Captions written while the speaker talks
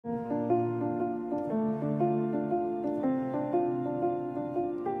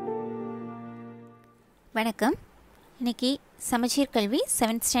வணக்கம். இன்னைக்கு சமச்சீர் கல்வி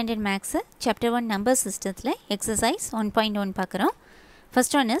 7th standard maths chapter 1 number சிஸ்டத்தில் எக்ஸசைஸ் 1.1 பார்க்குறோம்.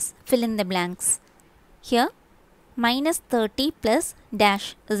 First one is fill in the blanks. Here -30 plus dash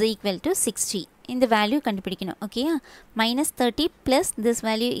is equal to 60. இந்த வேல்யூ கண்டுபிடிக்கணும். ஓகேயா? -30 plus this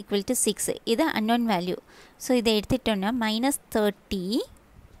value equal to 6. இது unknown value. ஸோ இதை எடுத்துட்டோன்னா -30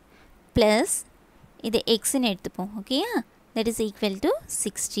 plus இது xன்னு எடுத்துப்போம். ஓகேயா? that is equal to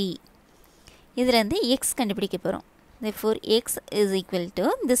 60. இதிலிருந்து x கண்டுபிடிக்க போகிறோம். therefore x is equal to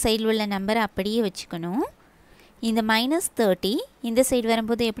இந்த சைடில் உள்ள நம்பரை அப்படியே வச்சுக்கணும். இந்த -30 இந்த சைடு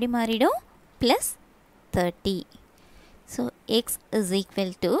வரும்போது எப்படி மாறிடும்? +30. So x is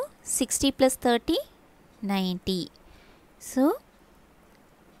equal to 60 plus 30 90. So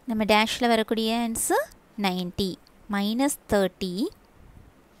நம்ம டேஷில் வரக்கூடிய answer 90. -30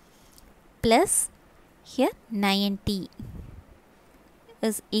 plus here 90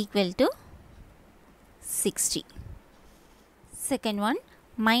 is equal to 60. Second one,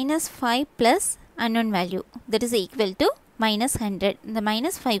 -5 plus unknown value that is equal to -100. இந்த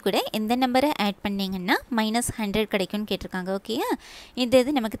 -5 கூட எந்த நம்பரை ஆட் பண்ணிங்கன்னா -100 கிடைக்கும்னு கேட்டிருக்காங்க. ஓகேயா?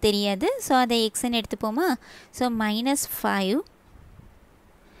 இது நமக்கு தெரியாது. ஸோ அதை எக்ஸ்ன்னு எடுத்துப்போமா? So -5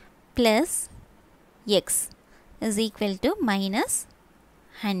 plus x is equal to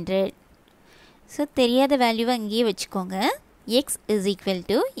 -100. So தெரியாத வேல்யூவை அங்கேயே வச்சுக்கோங்க. x is equal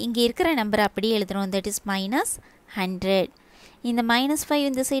to இங்கே இருக்கிற நம்பரை அப்படியே எழுதுகிறோம். that is -100. இந்த -5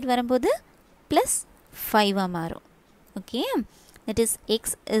 இந்த சைடு வரும்போது +5 மாறும். Okay, that is x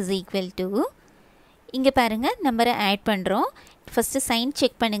is equal to இங்கே பாருங்கள் நம்பரை ஆட் பண்ணுறோம். ஃபஸ்ட்டு சைன்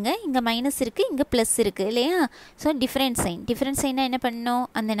செக் பண்ணுங்கள். இங்கே மைனஸ் இருக்குது, இங்கே ப்ளஸ் இருக்குது இல்லையா? ஸோ டிஃப்ரெண்ட் சைனாக என்ன பண்ணணும்?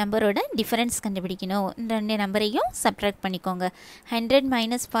 அந்த நம்பரோட டிஃப்ரென்ஸ் கண்டுபிடிக்கணும். இந்த ரெண்டு நம்பரையும் சப்ட்ராக்ட் பண்ணிக்கோங்க.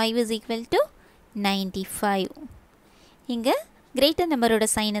 100 - 5 is equal to 95. இங்கே கிரேட்டர் நம்பரோட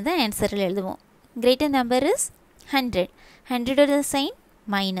சைனை தான் ஆன்சரில் எழுதுவோம். Greater number is 100. 100ஓட sign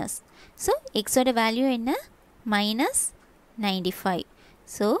minus. So எக்ஸோட வேல்யூ என்ன? -95.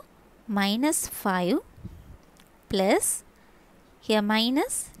 So -5 plus here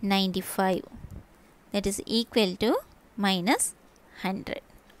 -95 that is equal to -100.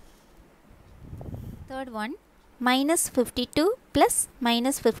 Third one, -52 plus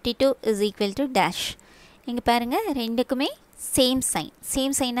 -52 is equal to dash. இங்கே பாருங்கள் ரெண்டுக்குமே சேம்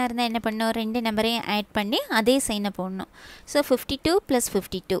சைனாக இருந்தால் என்ன பண்ணணும்? ரெண்டு நம்பரையும் ஆட் பண்ணி அதே சைனை போடணும். ஸோ 52 +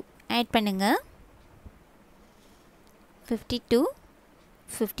 52 ஆட் பண்ணுங்கள்.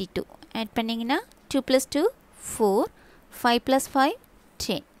 52 ஆட் பண்ணிங்கன்னா 2 + 2 4, 5 + 5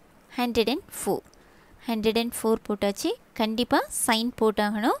 10, 104 போட்டாச்சு. கண்டிப்பாக sign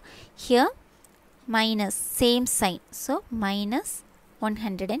போட்டாகணும். Here minus same sign. So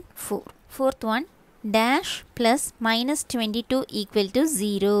 -104. Fourth one, dash plus -22 equal to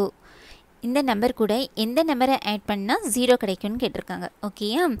 0. இந்த நம்பர் கூட எந்த நம்பரை ஆட் பண்ணால் 0 கிடைக்கும்னு கேட்டிருக்காங்க.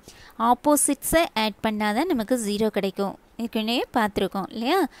 ஓகேயா? ஆப்போசிட்ஸை ஆட் பண்ணால் தான் நமக்கு 0 கிடைக்கும். ஏற்கனவே பார்த்துருக்கோம்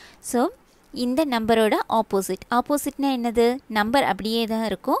இல்லையா? ஸோ இந்த நம்பரோட ஆப்போசிட்னா என்னது? நம்பர் அப்படியே தான்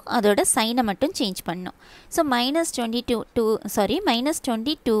இருக்கும், அதோட சைனை மட்டும் சேஞ்ச் பண்ணணும். So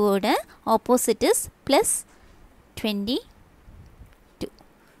 -22ஓட opposite is +22.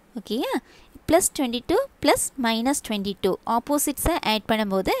 ஓகேயா? +22 plus -22 ஆப்போசிட்ஸை ஆட்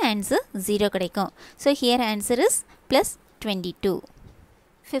பண்ணும்போது ஆன்சர் 0 கிடைக்கும். So here answer is +22.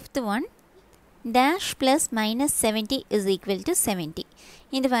 Fifth one, dash plus -70 is equal to 70.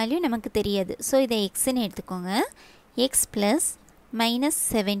 இந்த வேல்யூ நமக்கு தெரியாது. ஸோ இதை எக்ஸ்ன்னு எடுத்துக்கோங்க. x plus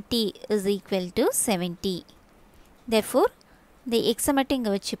 -70 is equal to 70. therefore இந்த எக்ஸை மட்டும்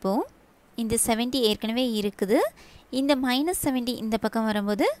இங்கே வச்சுப்போம். இந்த 70 ஏற்கனவே இருக்குது. இந்த -70 இந்த பக்கம்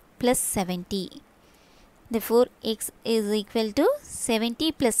வரும்போது +70. therefore x is equal to 70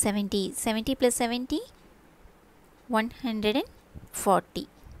 plus 70. 70 plus 70 140.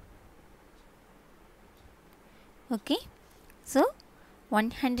 okay, so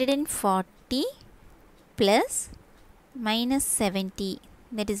 140 plus -70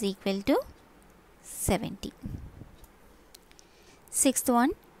 that is equal to 70. Sixth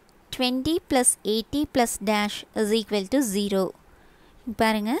one, 20 plus 80 plus dash is equal to 0.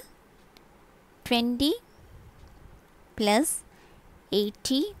 பாருங்க 20 plus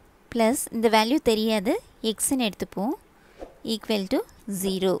 80 plus இந்த வேல்யூ தெரியாது, எக்ஸ்ன்னு எடுத்துப்போம், equal to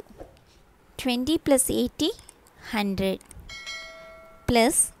 0. 20 plus 80 100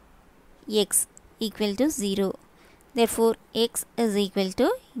 plus x equal to 0. therefore x is equal to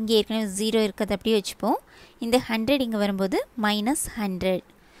இங்கே ஏற்கனவே 0 இருக்கிறது அப்படியே வச்சுப்போம். இந்த 100 இங்கே வரும்போது -100.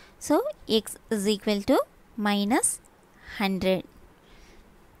 So x is equal to -100.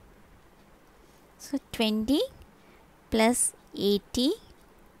 So 20 plus 80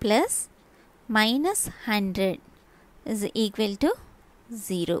 plus minus 100 is equal to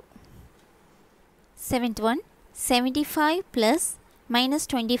 0. Seventh one, 75 plus minus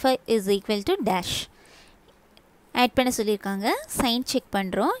 25 is equal to dash. Add பண்ண சொல்லியிருக்காங்க. சைன் செக்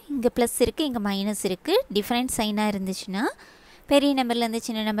பண்ணுறோம். இங்கே ப்ளஸ் இருக்குது, இங்கே மைனஸ் இருக்குது. டிஃப்ரெண்ட் சைனாக இருந்துச்சுன்னா பெரிய நம்பர்லேருந்து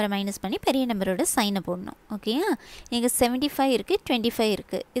சின்ன நம்பரை மைனஸ் பண்ணி பெரிய நம்பரோட சைனை போடணும். ஓகேயா? இங்கே 75 இருக்குது, 25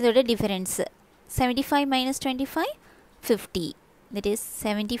 இருக்குது. இதோட difference 75 minus 25 50. That is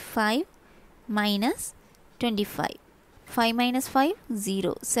 75 minus 25. 5 minus 5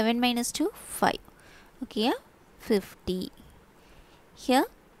 0. 7 minus 2 5. Okay, 50. Here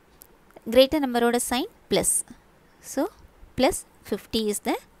greater number order sign plus. So plus 50 is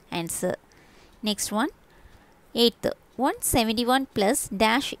the answer. Next one, 8th 171 plus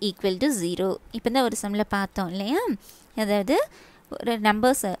dash equal to 0. இப்போ தான் ஒரு சம்மில் பார்த்தோம் இல்லையா? அதாவது ஒரு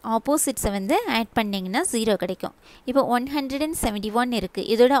நம்பர்ஸ் ஆப்போசிட்ஸை வந்து ஆட் பண்ணிங்கன்னா 0 கிடைக்கும். இப்போ 171 இருக்குது.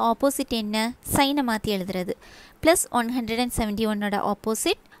 இதோட ஆப்போசிட் என்ன? சைனை மாற்றி எழுதுறது. Plus 171ஓட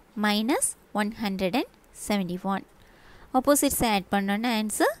opposite minus 171. ஆப்போசிட்ஸை ஆட் பண்ணோன்னா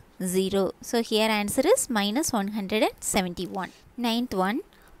answer 0. So here answer is minus 171. Ninth one,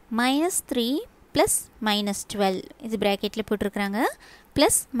 minus 3 plus minus 12. இது bracketல போட்டிருக்கிறாங்க.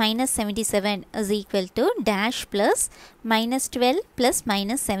 Plus minus 77 is equal to dash plus minus 12 plus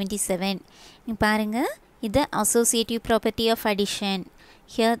minus 77. இங்க பாருங்க, இது associative property of addition.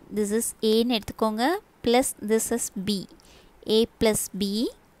 Here this is A ன்னு எடுத்துக்கோங்க, plus this is B. A plus B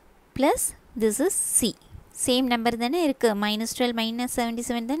plus this is C. Same number தானே இருக்குது. minus 12 minus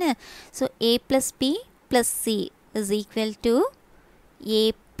 77 தானே. So A plus B plus C is equal to A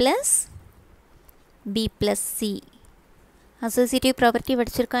plus B plus C. Associative property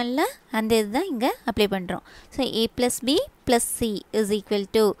படிச்சிருக்கோம்ல, அந்த இதுதான் இங்கே apply பண்ணுறோம். So A plus B plus C is equal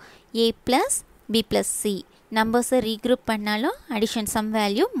to A plus B plus C. நம்பர்ஸை regroup பண்ணாலும் addition some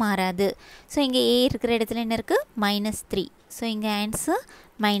value மாறாது. So இங்கே A இருக்கிற இடத்துல என்ன இருக்குது? -3. ஸோ இங்கே answer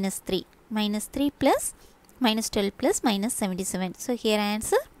 -3. -3 plus minus 12 plus minus 77. So here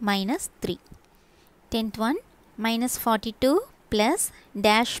answer -3. 10th one, minus 42 plus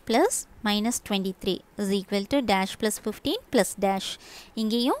dash plus minus 23 is equal to dash plus 15 plus dash.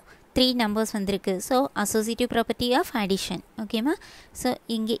 இங்கேயும் 3 numbers வந்திருக்கு. So associative property of addition. ஓகேமா? So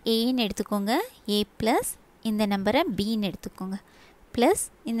இங்கே ஏன்னு எடுத்துக்கோங்க, A plus இந்த நம்பரை Bன்னு எடுத்துக்கோங்க, plus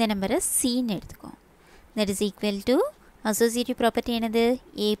இந்த நம்பரை Cன்னு எடுத்துக்கோங்க. That is equal to associative property என்னது?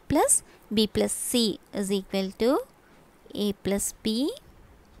 A plus B plus C is equal to A plus B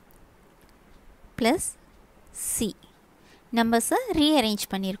plus C. நம்பர்ஸை ரீஅரேஞ்ச்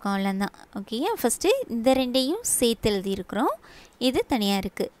பண்ணியிருக்கோம் அவ்வளோதான். ஓகேயா? ஃபஸ்ட்டு இந்த ரெண்டையும் சேர்த்து எழுதியிருக்கிறோம், இது தனியாக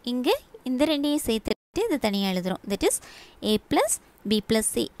இருக்குது. இங்கே இந்த ரெண்டையும் சேர்த்துட்டு இது தனியாக எழுதுகிறோம். That is A plus B plus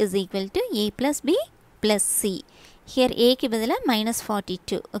C is equal to A plus B plus C. Here ஏக்கு பதிலாக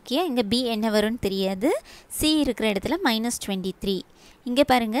 -42. ஓகே, இங்கே B என்ன வரும்னு தெரியாது. C இருக்கிற இடத்துல -23. இங்கே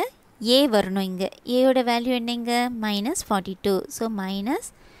பாருங்கள், A வரணும். இங்கே ஏயோட வேல்யூ என்ன? இங்கே -42. ஸோ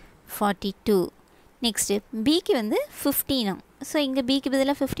 -42. நெக்ஸ்ட்டு பிக்கு வந்து 15. ஸோ இங்கே பிக்கு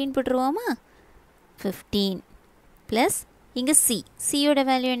பதிலாக 15 போட்டுருவோமா? 15 ப்ளஸ் இங்கே சியோட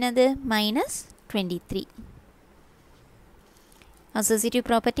வேல்யூ என்னது? -23. அசோசியேட்டிவ்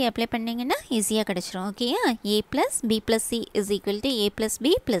ப்ராப்பர்ட்டி அப்ளை பண்ணிங்கன்னா ஈஸியாக கிடச்சிரும். ஓகேயா? A plus B plus C is equal to A plus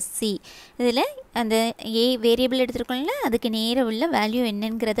B plus C. இதில் அந்த A வேரியபிள் எடுத்துருக்கோம்ல, அதுக்கு நேர உள்ள வேல்யூ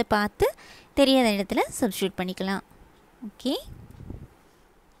என்னங்கிறத பார்த்து தெரியாத இடத்துல சப்ஸ்டியூட் பண்ணிக்கலாம். Okay.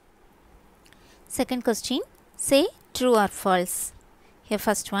 Second question, say true or false. Here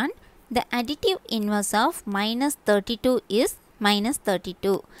first one, the additive inverse of -32 is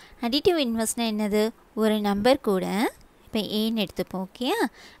 -32. additive inverse என்னது? ஒரு நம்பர் கூட இப்போ ஏன்னு எடுத்துப்போம். ஓகேயா?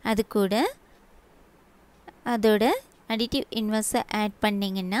 அது கூட அதோட அடிட்டிவ் இன்வர்ஸை ஆட்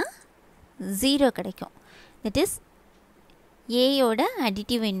பண்ணிங்கன்னா 0 கிடைக்கும். That is ஏயோட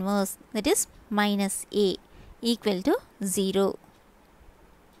additive inverse, that is -A equal to 0.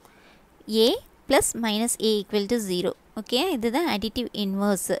 A plus -A equal to 0. Okay, இதுதான் additive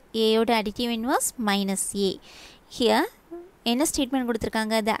inverse. ஏயோட additive inverse -A. Here என்ன ஸ்டேட்மெண்ட்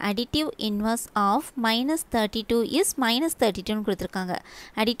கொடுத்துருக்காங்க? த அடிட்டிவ் இன்வர்ஸ் ஆஃப் -32 இஸ் -32ன்னு கொடுத்துருக்காங்க.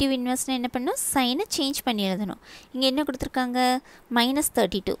 அடிட்டிவ் இன்வர்ஸ்னால் என்ன பண்ணணும்? சைனை சேஞ்ச் பண்ணி எழுதணும். இங்கே என்ன கொடுத்துருக்காங்க?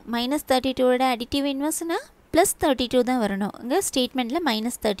 -32. -32ஓட அடிட்டிவ் இன்வர்ஸ்னால் +32 தான் வரணும். இங்கே ஸ்டேட்மெண்ட்டில்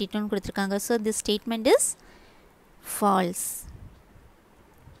 -32ன்னு கொடுத்துருக்காங்க. So this statement is false.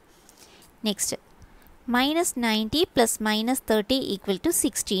 Next, -90 plus -30 equal to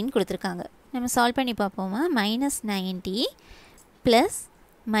 16 கொடுத்துருக்காங்க. நம்ம சால்வ் பண்ணி பார்ப்போமா? -90 ப்ளஸ்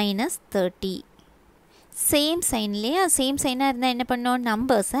 -30. சேம் சைன் இல்லையா, சேம் சைனாக இருந்தால் என்ன பண்ணோம்,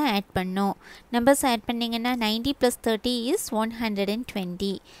 நம்பர்ஸை ஆட் பண்ணோம். நம்பர்ஸ் ஆட் பண்ணிங்கன்னா 90 + 30 இஸ்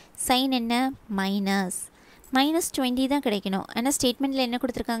 120. சைன் என்ன, -20 தான் கிடைக்கணும். ஆனால் ஸ்டேட்மெண்ட்டில் என்ன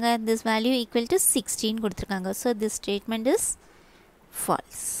கொடுத்துருக்காங்க, திஸ் வேல்யூ ஈக்குவல் டு 16 கொடுத்துருக்காங்க. So this statement is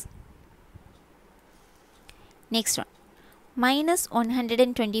false. Next one,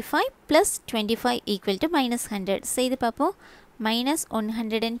 -125 + 25 equal to -100. செய்து பார்ப்போம்.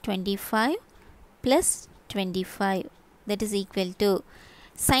 -125 + 25 that is equal to,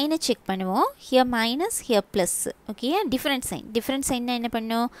 சைனை செக் பண்ணுவோம். Here minus, here plus. Okay, different சைன்னா என்ன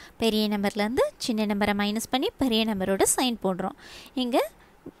பண்ணோம், பெரிய நம்பர்லேருந்து சின்ன நம்பரை மைனஸ் பண்ணி பெரிய நம்பரோட சைன் போடுறோம். இங்கே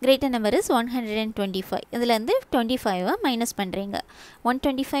கிரேட்டர் நம்பர் இஸ் 125. இதுலேருந்து 25 மைனஸ் பண்ணுறீங்க.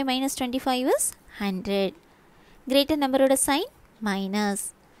 125 - 25 இஸ் 100. கிரேட்டர் நம்பரோட சைன் மைனஸ்.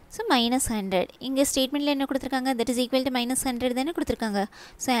 ஸோ -100. இங்கே ஸ்டேட்மெண்ட்டில் என்ன கொடுத்துருக்காங்க, தட் இஸ் ஈக்குவல் டு -100 தானே கொடுத்துருக்காங்க.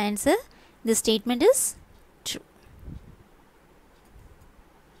 So answer, the statement is